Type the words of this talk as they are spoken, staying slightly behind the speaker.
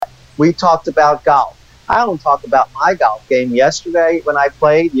we talked about golf. I don't talk about my golf game. Yesterday when I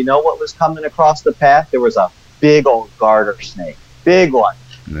played, you know what was coming across the path? There was a big old garter snake. Big one.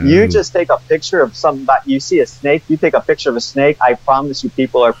 You just take a picture of you see a snake, you take a picture of a snake, I promise you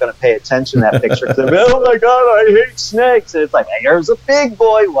people are going to pay attention to that picture. Oh my God, I hate snakes. And it's like, hey, here's a big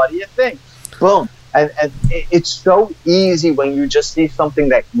boy. What do you think? Boom. And it's so easy when you just see something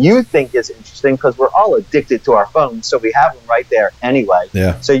that you think is interesting, because we're all addicted to our phones, so we have them right there anyway.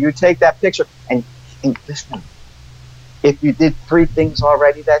 Yeah. So you take that picture, and listen, if you did 3 things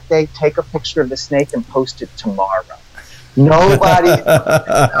already that day, take a picture of the snake and post it tomorrow. Nobody That's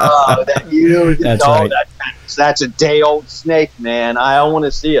right. That's a day-old snake, man. I don't want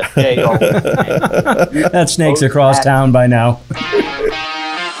to see a day-old snake. That snake's across town by now.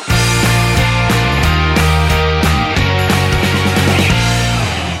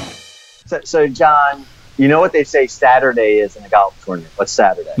 So, John, you know what they say Saturday is in a golf tournament? What's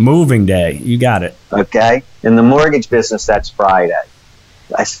Saturday? Moving day. You got it. Okay. In the mortgage business, that's Friday,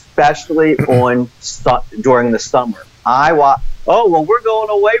 especially during the summer. We're going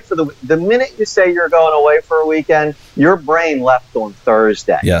away for the minute you say you're going away for a weekend, your brain left on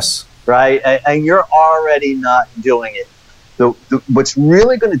Thursday. Yes. Right? And you're already not doing it. What's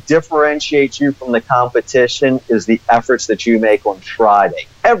really going to differentiate you from the competition is the efforts that you make on Friday.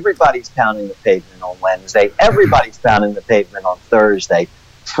 Everybody's pounding the pavement on Wednesday. Everybody's pounding the pavement on Thursday.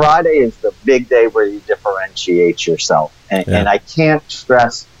 Friday is the big day where you differentiate yourself. And I can't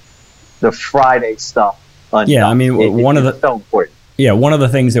stress the Friday stuff enough. Yeah, I mean, it's so important. Yeah, one of the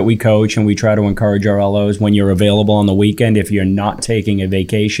things that we coach and we try to encourage our LOs, when you're available on the weekend, if you're not taking a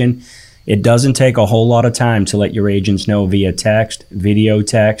vacation, it doesn't take a whole lot of time to let your agents know via text, video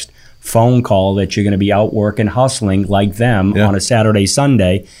text, phone call that you're going to be out working, hustling like them on a Saturday,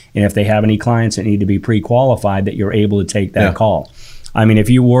 Sunday. And if they have any clients that need to be pre-qualified, that you're able to take that call. I mean, if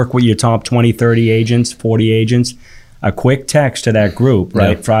you work with your top 20, 30 agents, 40 agents, a quick text to that group,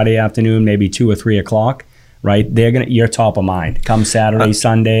 right? Friday afternoon, maybe 2 or 3 o'clock, right? You're top of mind. Come Saturday,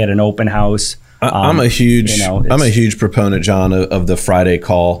 Sunday at an open house. I'm a huge proponent, John, of the Friday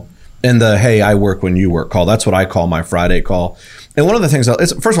call. And the, hey, I work when you work call. That's what I call my Friday call. And one of the things,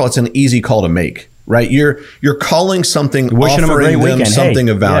 first of all, it's an easy call to make, right? You're calling something, offering them something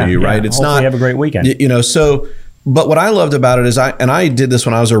of value, right? It's hopefully have a great weekend. But what I loved about it is I did this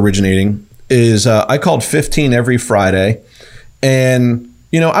when I was originating, is I called 15 every Friday. And,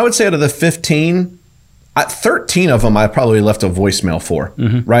 I would say out of the 15, 13 of them I probably left a voicemail for,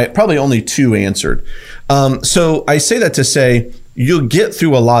 right? Probably only 2 answered. So I say that to say, you'll get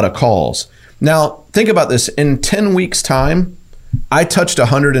through a lot of calls. Now, think about this. In 10 weeks' time, I touched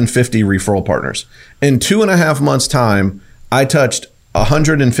 150 referral partners. In 2.5 months' time, I touched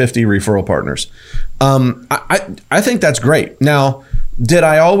 150 referral partners. I think that's great. Now, did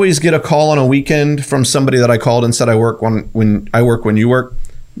I always get a call on a weekend from somebody that I called and said I work when you work?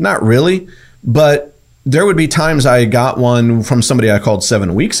 Not really. But there would be times I got one from somebody I called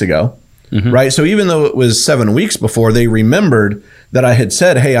 7 weeks ago. Right. So even though it was 7 weeks before, they remembered that I had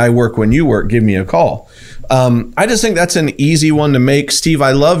said, hey, I work when you work, give me a call. I just think that's an easy one to make. Steve,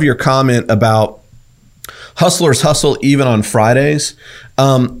 I love your comment about hustlers hustle even on Fridays.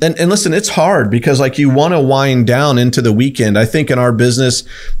 And listen, it's hard because you want to wind down into the weekend. I think in our business,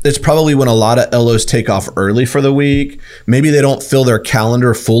 it's probably when a lot of LOs take off early for the week. Maybe they don't fill their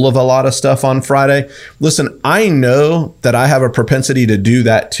calendar full of a lot of stuff on Friday. Listen, I know that I have a propensity to do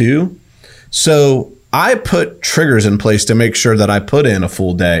that too. So I put triggers in place to make sure that I put in a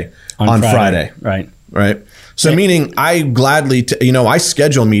full day on Friday. Right. So meaning I gladly, I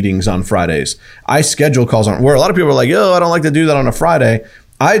schedule meetings on Fridays. I schedule calls where a lot of people are like, I don't like to do that on a Friday.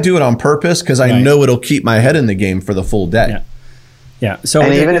 I do it on purpose because I know it'll keep my head in the game for the full day. Yeah. So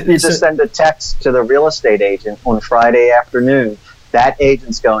even if you just send a text to the real estate agent on Friday afternoon, that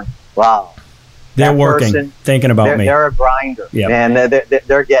agent's going, wow. They're working, thinking about me. They're a grinder, man.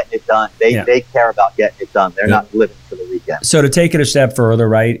 They're getting it done. They care about getting it done. They're not living for the weekend. So to take it a step further,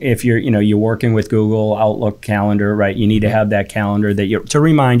 right? If you're working with Google Outlook calendar, right? You need to have that calendar to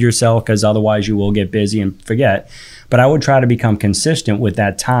remind yourself, because otherwise you will get busy and forget. But I would try to become consistent with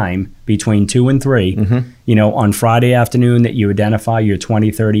that time between 2 and 3, on Friday afternoon, that you identify your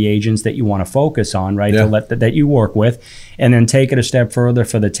 20, 30 agents that you want to focus on, right? That you work with, and then take it a step further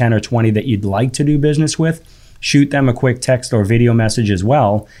for the 10 or 20 that you'd like to do business with. Shoot them a quick text or video message as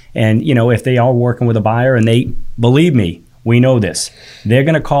well. And, if they are working with a buyer and believe me, we know this, they're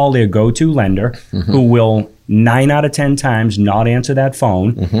going to call their go-to lender who will 9 out of 10 times not answer that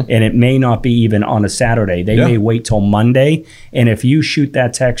phone. And it may not be even on a Saturday. They may wait till Monday. And if you shoot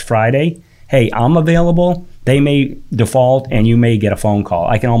that text Friday, hey, I'm available, they may default and you may get a phone call.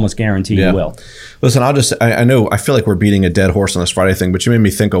 I can almost guarantee you will. Listen, I know, I feel like we're beating a dead horse on this Friday thing, but you made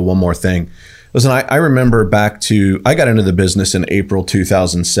me think of one more thing. Listen, I remember I got into the business in April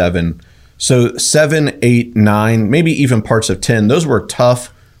 2007. So 7, 8, 9, maybe even parts of 10, those were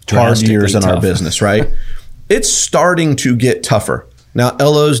tough, hard years in our business, right? It's starting to get tougher. Now,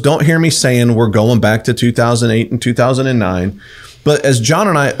 LOs, don't hear me saying we're going back to 2008 and 2009. But as John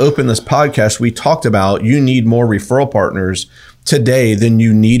and I opened this podcast, we talked about you need more referral partners today than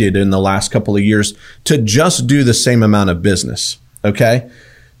you needed in the last couple of years to just do the same amount of business, okay?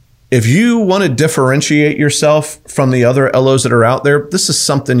 If you want to differentiate yourself from the other LOs that are out there, this is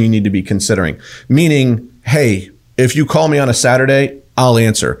something you need to be considering. Meaning, hey, if you call me on a Saturday, I'll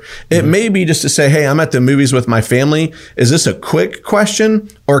answer. It may be just to say, hey, I'm at the movies with my family. Is this a quick question,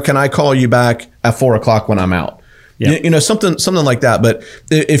 or can I call you back at 4 o'clock when I'm out? Yep. You know, something like that. But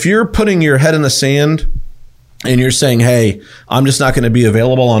if you're putting your head in the sand and you're saying, hey, I'm just not going to be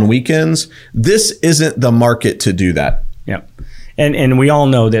available on weekends, this isn't the market to do that. Yep. And we all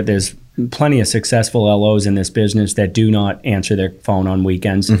know that there's plenty of successful LOs in this business that do not answer their phone on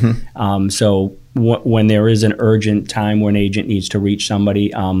weekends. So when there is an urgent time where an agent needs to reach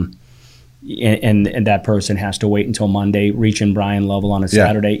somebody, and that person has to wait until Monday, reaching Brian Lovell on a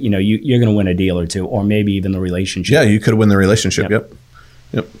Saturday, you know, you're going to win a deal or two, or maybe even the relationship. Yeah, you could win the relationship.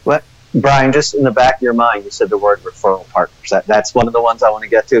 Yep. What, Brian, just in the back of your mind, you said the word referral partners. That's one of the ones I want to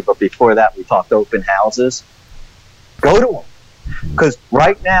get to. But before that, we talked open houses. Go to them. Because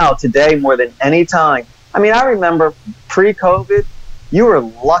right now, today, more than any time, I mean, I remember pre-COVID, you were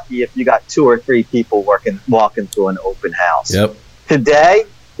lucky if you got 2 or 3 people walking through an open house. Yep. Today,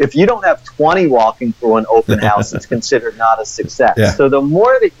 if you don't have 20 walking through an open house, it's considered not a success. Yeah. So the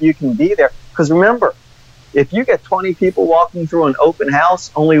more that you can be there, because remember, if you get 20 people walking through an open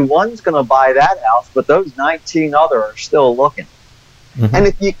house, only one's going to buy that house, but those 19 other are still looking. And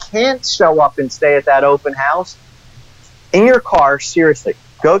if you can't show up and stay at that open house, in your car, seriously,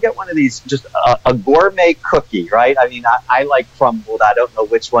 go get one of these, just a gourmet cookie, right? I mean, I like crumbled. I don't know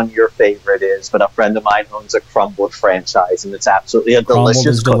which one your favorite is, but a friend of mine owns a crumbled franchise, and it's absolutely a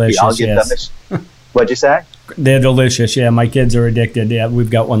delicious cookie. I'll give them What'd you say? They're delicious. Yeah, my kids are addicted. Yeah,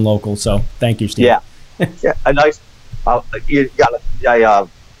 we've got one local, so thank you, Steve. Yeah, a nice, you got a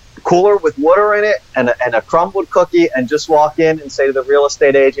cooler with water in it and a crumbled cookie, and just walk in and say to the real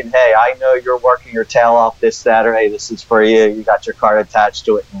estate agent, hey, I know you're working your tail off this Saturday. This is for you. You got your card attached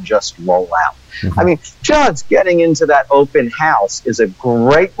to it, and just roll out. I mean, just getting into that open house is a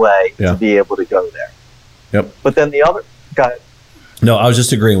great way to be able to go there. Yep. But then the other guy. No, I was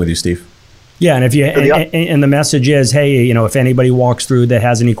just agreeing with you, Steve. Yeah, and if you and the message is, hey, you know, if anybody walks through that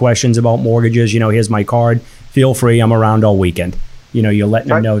has any questions about mortgages, you know, here's my card. Feel free. I'm around all weekend. You know, you're letting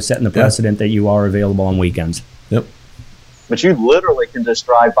them know, setting the precedent that you are available on weekends. Yep. But you literally can just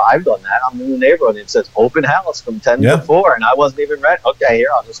drive by. I've done that. I'm in the neighborhood, and it says open house from 10 to 4, and I wasn't even ready. Okay, here,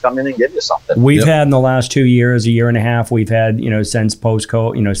 I'll just come in and give you something. We've had in the last 2 years, a year and a half, we've had, you know, since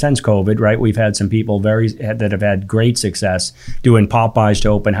COVID, right? We've had some people that have had great success doing pop-bys to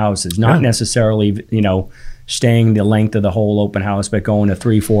open houses, not necessarily, you know, staying the length of the whole open house, but going to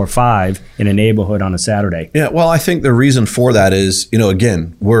 3, 4, 5 in a neighborhood on a Saturday. Yeah, well, I think the reason for that is, you know,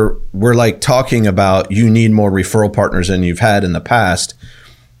 again, we're like talking about you need more referral partners than you've had in the past.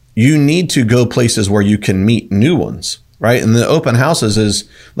 You need to go places where you can meet new ones, right? And the open houses is,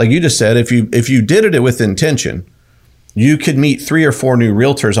 like you just said, if you did it with intention, you could meet 3 or 4 new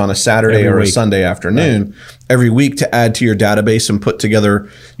realtors on a Saturday or a Sunday afternoon every week to add to your database and put together,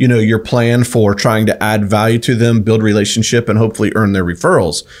 you know, your plan for trying to add value to them, build relationship, and hopefully earn their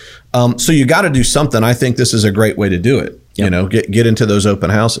referrals. So you got to do something. I think this is a great way to do it. You know, get into those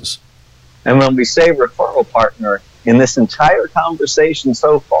open houses. And when we say referral partner, in this entire conversation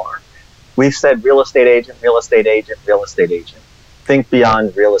so far, we've said real estate agent, real estate agent, real estate agent. Think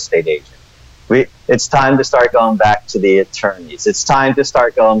beyond real estate agent. It's time to start going back to the attorneys. It's time to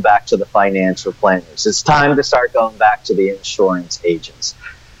start going back to the financial planners. It's time to start going back to the insurance agents.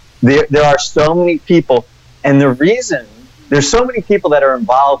 There are so many people, and the reason there's so many people that are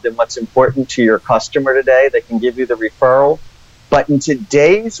involved in what's important to your customer today that can give you the referral. But in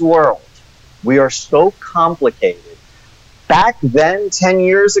today's world, we are so complicated. Back then, 10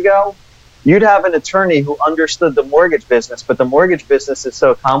 years ago, you'd have an attorney who understood the mortgage business, but the mortgage business is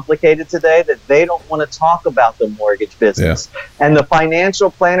so complicated today that they don't want to talk about the mortgage business. Yeah. And the financial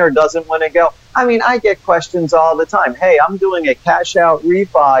planner doesn't want to go. I mean, I get questions all the time. Hey, I'm doing a cash out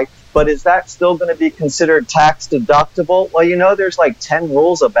refi, but is that still going to be considered tax deductible? Well, you know, there's like 10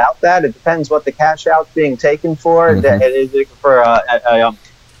 rules about that. It depends what the cash out's being taken for. Mm-hmm. Is it for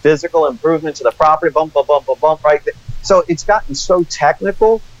physical improvement to the property, bump, bump, bump, bump, bump, right? So it's gotten so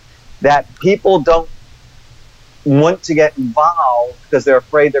technical that people don't want to get involved because they're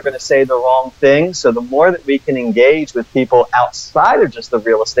afraid they're going to say the wrong thing. So the more that we can engage with people outside of just the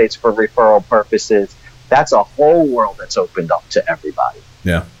real estates for referral purposes, that's a whole world that's opened up to everybody.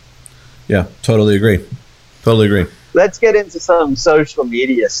 Yeah. Yeah, totally agree. Let's get into some social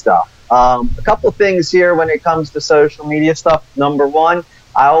media stuff. A couple things here when it comes to social media stuff. Number one,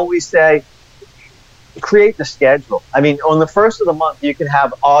 I always say, create the schedule. I mean, on the first of the month, you can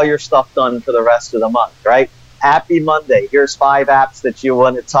have all your stuff done for the rest of the month, right? Happy Monday. Here's 5 apps that you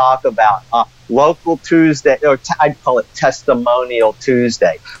want to talk about. Local Tuesday, or I'd call it Testimonial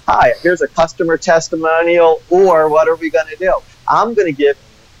Tuesday. Hi, here's a customer testimonial, or what are we going to do?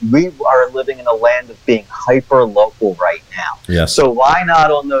 We are living in a land of being hyper local right now. Yes. So why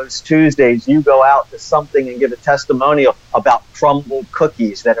not on those Tuesdays you go out to something and give a testimonial about crumbled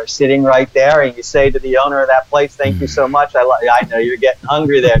cookies that are sitting right there, and you say to the owner of that place, "Thank you so much. I know you're getting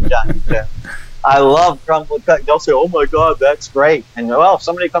hungry there, Johnny. I love crumbled cookies." They'll say, "Oh my God, that's great." And well, if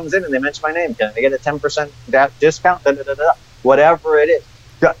somebody comes in and they mention my name, can they get a 10% discount? Whatever it is.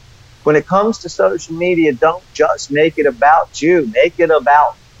 When it comes to social media, don't just make it about you. Make it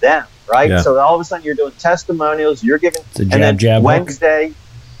about them, right? Yeah. So all of a sudden you're doing testimonials, you're giving, and then Wednesday,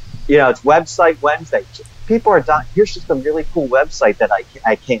 it's Website Wednesday. People are dying. Here's just a really cool website that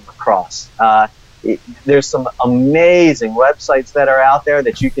I came across. There's some amazing websites that are out there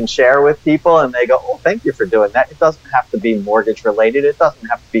that you can share with people, and they go, "Oh, thank you for doing that." It doesn't have to be mortgage related. It doesn't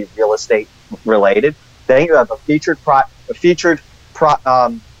have to be real estate related. Then you have a featured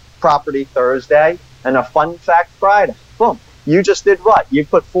property Thursday and a fun fact Friday. Boom. You just did what? You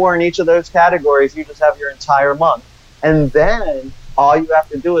put 4 in each of those categories. You just have your entire month. And then all you have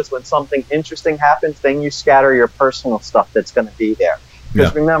to do is when something interesting happens, then you scatter your personal stuff that's going to be there.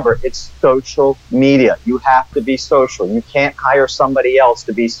 Because remember, it's social media. You have to be social. You can't hire somebody else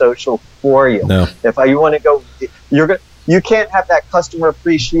to be social for you. No. If you want to go, you can't have that customer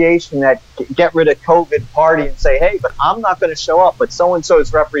appreciation, that get rid of COVID party and say, "Hey, but I'm not going to show up, but so-and-so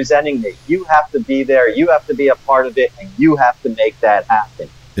is representing me." You have to be there. You have to be a part of it, and you have to make that happen.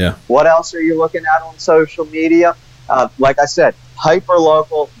 Yeah. What else are you looking at on social media? Like I said, hyper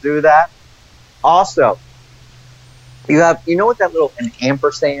local, do that. Also, you know what that an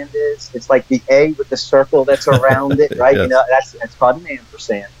ampersand is? It's like the A with the circle that's around it, right? Yes. You know, that's called an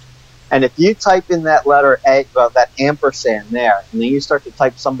ampersand. And if you type in that letter A, that ampersand there, and then you start to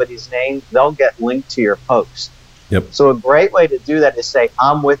type somebody's name, they'll get linked to your post. Yep. So a great way to do that is say,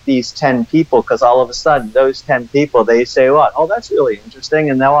 "I'm with these 10 people," because all of a sudden those 10 people, they say, "What? Oh, that's really interesting.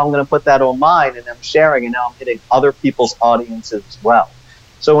 And now I'm going to put that on mine, and I'm sharing, and now I'm hitting other people's audiences as well."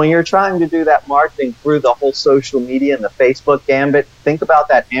 So when you're trying to do that marketing through the whole social media and the Facebook gambit, think about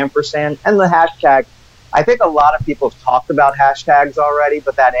that ampersand and the hashtag. I think a lot of people have talked about hashtags already,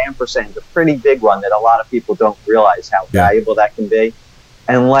 but that ampersand is a pretty big one that a lot of people don't realize how valuable that can be.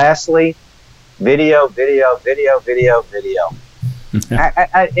 And lastly, video.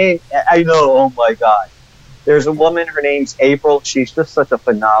 I know, oh my God. There's a woman, her name's April. She's just such a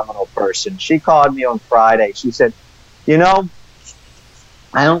phenomenal person. She called me on Friday. She said,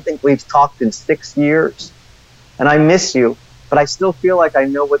 "I don't think we've talked in 6 years, and I miss you, but I still feel like I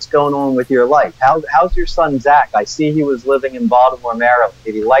know what's going on with your life. How's your son, Zach? I see he was living in Baltimore, Maryland.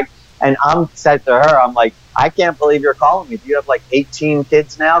 Did he like?" And I'm said to her, I'm like, "I can't believe you're calling me. Do you have like 18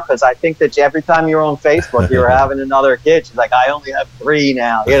 kids now? Because I think that every time you're on Facebook, you're having another kid." She's like, "I only have 3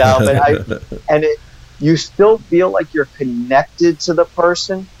 now, But you still feel like you're connected to the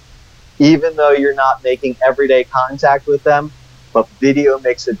person, even though you're not making everyday contact with them. But video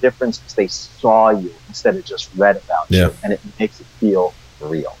makes a difference because they saw you instead of just read about you, and it makes it feel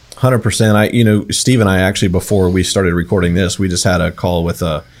real." 100%. Steve and I actually, before we started recording this, we just had a call with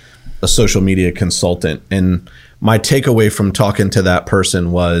a social media consultant, and my takeaway from talking to that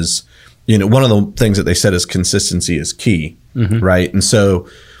person was, one of the things that they said is consistency is key, right? And so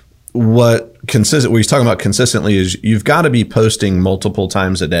what he's talking about consistently is you've got to be posting multiple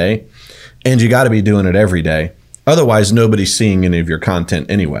times a day, and you got to be doing it every day. Otherwise, nobody's seeing any of your content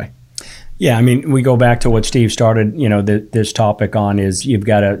anyway. Yeah, I mean, we go back to what Steve started, this topic on is you've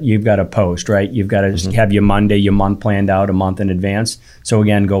got to post, right? You've got to have your month planned out a month in advance. So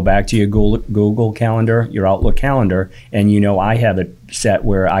again, go back to your Google Calendar, your Outlook calendar, and I have it set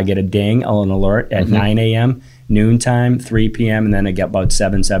where I get a ding, an alert at 9 a.m., noontime, 3 p.m., and then I get about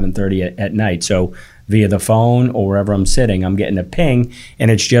 7:30 at night. So via the phone or wherever I'm sitting, I'm getting a ping, and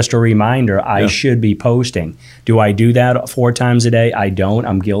it's just a reminder I should be posting. Do I do that 4 times a day? I don't.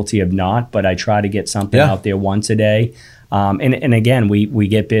 I'm guilty of not, but I try to get something out there once a day. And again, we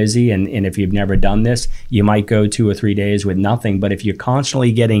get busy, and if you've never done this, you might go 2 or 3 days with nothing. But if you're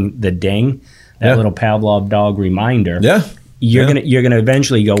constantly getting the ding, that little Pavlov dog reminder, you're gonna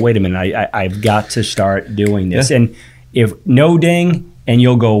eventually go, wait a minute, I've got to start doing this. And if no ding, and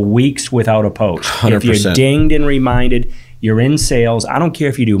you'll go weeks without a post. 100%. If you're dinged and reminded, you're in sales. I don't care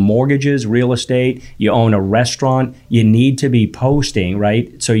if you do mortgages, real estate, you own a restaurant, you need to be posting,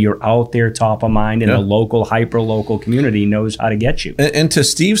 right? So you're out there top of mind, and the local, hyper-local community knows how to get you. And to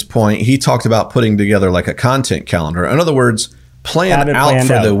Steve's point, he talked about putting together like a content calendar. In other words, plan out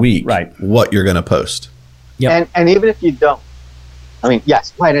for the week what you're going to post. Yep. And even if you don't, I mean, yes,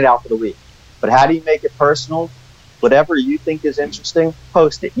 plan it out for the week. But how do you make it personal? Whatever you think is interesting,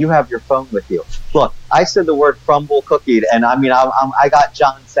 post it. You have your phone with you. Look, I said the word crumble cookie, and I mean, I got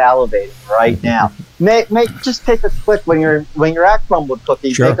John salivating right now. Just take a click when you're at crumbled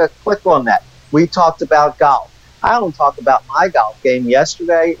cookie. Take a click on that. We talked about golf. I don't talk about my golf game.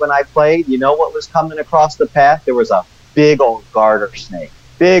 Yesterday when I played, you know what was coming across the path? There was a big old garter snake,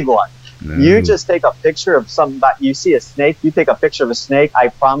 big one. No. You just take a picture of somebody, you see a snake, you take a picture of a snake, I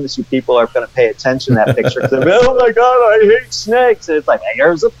promise you people are going to pay attention to that picture. Because oh my God, I hate snakes. And it's like, hey,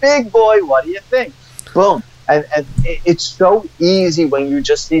 here's a big boy. What do you think? Boom. And it's so easy when you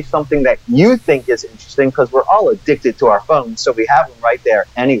just see something that you think is interesting, because we're all addicted to our phones. So we have them right there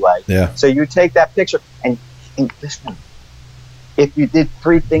anyway. Yeah. So you take that picture and listen, if you did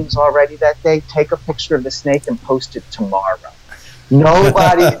 3 things already that day, take a picture of the snake and post it tomorrow.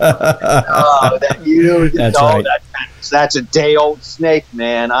 Nobody that you that's know right. That's a day-old snake,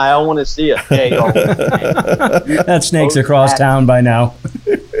 man. I don't want to see a day-old snake. That snake's across town by now.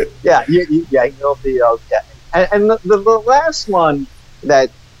 Yeah, you'll be okay. And the last one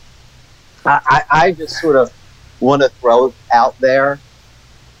that I just sort of want to throw out there,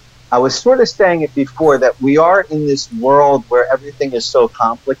 I was sort of saying it before, that we are in this world where everything is so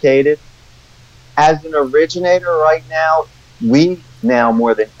complicated. As an originator right now, we now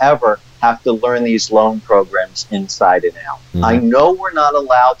more than ever have to learn these loan programs inside and out. Mm-hmm. I know we're not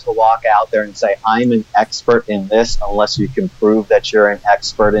allowed to walk out there and say, I'm an expert in this, unless you can prove that you're an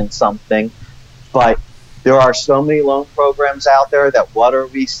expert in something. But there are so many loan programs out there that what are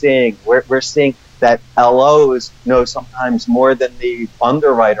we seeing? We're seeing that LOs know sometimes more than the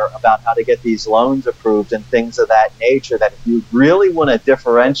underwriter about how to get these loans approved and things of that nature, that if you really want to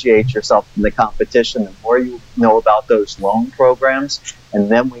differentiate yourself from the competition, the more you know about those loan programs. And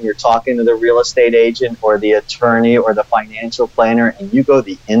then when you're talking to the real estate agent or the attorney or the financial planner, and you go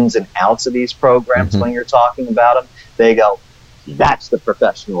the ins and outs of these programs when you're talking about them, they go, that's the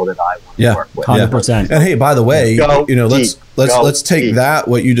professional that I want to work with. 100%. And hey, by the way, let's take that,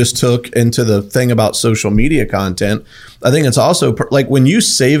 what you just took, into the thing about social media content. I think it's also like when you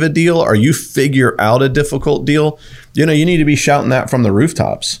save a deal or you figure out a difficult deal, you need to be shouting that from the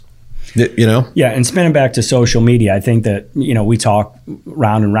rooftops. Yeah, and spinning back to social media, I think that we talk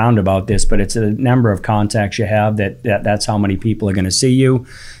round and round about this, but it's a number of contacts you have that's how many people are going to see you.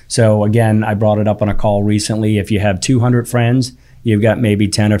 So again, I brought it up on a call recently. If you have 200 friends, you've got maybe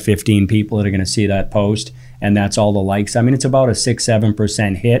 10 or 15 people that are going to see that post, and that's all the likes. I mean, it's about a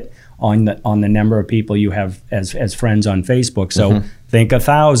 6-7% hit on the number of people you have as friends on Facebook. So think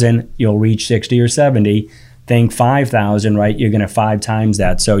 1,000, you'll reach 60 or 70. Think 5,000, right? You're going to 5 times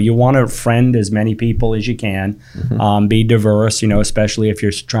that. So you want to friend as many people as you can. Be diverse, especially if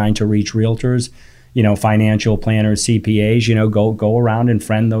you're trying to reach realtors, financial planners, CPAs. Go around and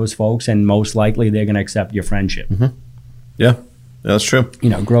friend those folks, and most likely they're going to accept your friendship. Yeah, that's true.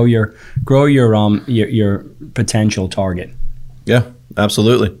 Grow your potential target. Yeah,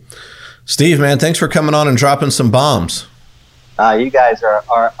 absolutely. Steve, man, thanks for coming on and dropping some bombs. You guys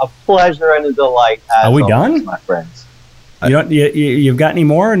are a pleasure and a delight. Are we done, my friends? You've got any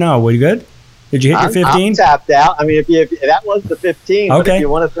more? Or no, we good? Did you hit your 15? I'm tapped out. I mean, if that was the 15, okay. But if you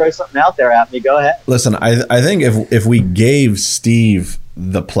want to throw something out there at me, go ahead. Listen, I think if we gave Steve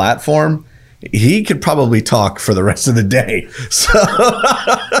the platform, he could probably talk for the rest of the day. So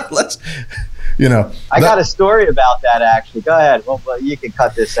let's. I got a story about that, actually. Go ahead. Well, you can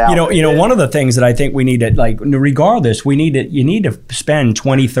cut this out. One of the things that I think we need to, regardless, you need to spend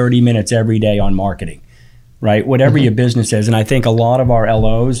 20, 30 minutes every day on marketing, right? Whatever your business is. And I think a lot of our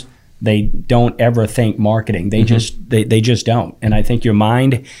LOs, they don't ever think marketing. They just don't. And I think your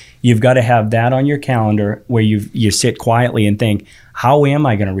mind, you've got to have that on your calendar where you sit quietly and think, how am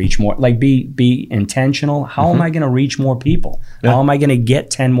I going to reach more? Like be intentional. How am I going to reach more people? Yeah. How am I going to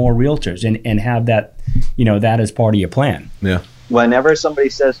get 10 more realtors and have that, that as part of your plan? Yeah. Whenever somebody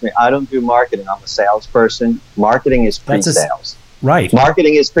says to me, I don't do marketing, I'm a salesperson. Marketing is pre-sales. Right.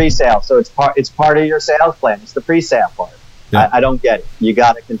 Marketing is pre-sale. So it's part of your sales plan. It's the pre-sale part. Yeah. I don't get it. You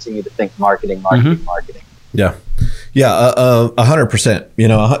got to continue to think marketing. Yeah. Yeah. 100%,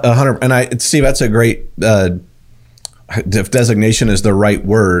 100. And Steve, that's a great, if designation is the right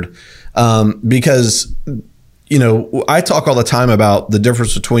word, because, I talk all the time about the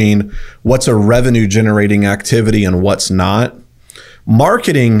difference between what's a revenue generating activity and what's not.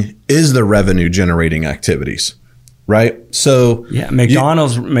 Marketing is the revenue generating activities, right? So yeah,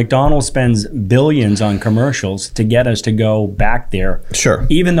 McDonald's spends billions on commercials to get us to go back there. Sure.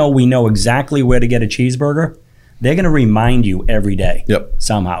 Even though we know exactly where to get a cheeseburger, they're going to remind you every day. Yep.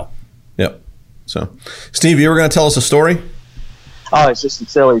 Somehow. Yep. So, Steve, you were going to tell us a story? Oh, it's just a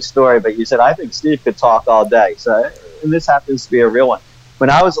silly story, but you said, I think Steve could talk all day. So, and this happens to be a real one. When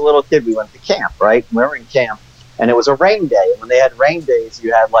I was a little kid, we went to camp, right? We were in camp, and it was a rain day. And when they had rain days,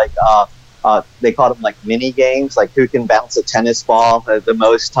 you had like, they called them like mini games, like who can bounce a tennis ball the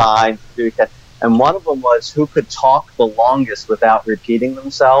most time. And one of them was who could talk the longest without repeating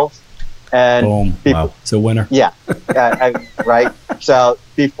themselves. And boom. Wow. It's a winner. Yeah. Right. So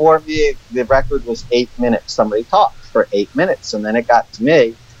before me, the record was 8 minutes. Somebody talked for 8 minutes, and then it got to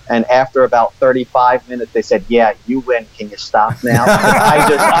me. And after about 35 minutes, they said, "Yeah, you win. Can you stop now?" I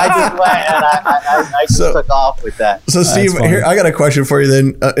just went and I just took off with that. So, Steve, here I got a question for you.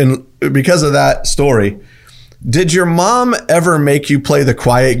 Then, and because of that story, did your mom ever make you play the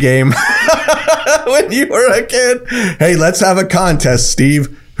quiet game when you were a kid? Hey, let's have a contest,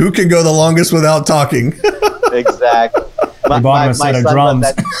 Steve. Who can go the longest without talking? Exactly.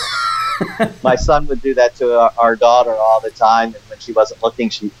 My son would do that to our daughter all the time, and when she wasn't looking,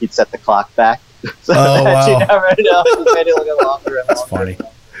 he'd set the clock back. So wow. She never know. He made it look longer and That's longer.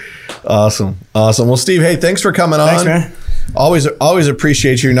 Funny. Awesome. Well, Steve, hey, thanks for coming on. Thanks, man. Always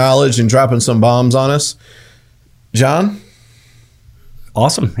appreciate your knowledge and dropping some bombs on us. John?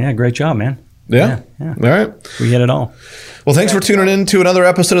 Awesome. Yeah, great job, man. Yeah. All right. We hit it all. Well, thanks for tuning in to another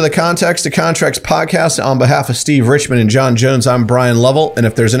episode of the Context to Contracts podcast. On behalf of Steve Richmond and John Jones, I'm Brian Lovell. And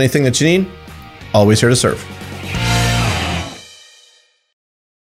if there's anything that you need, always here to serve.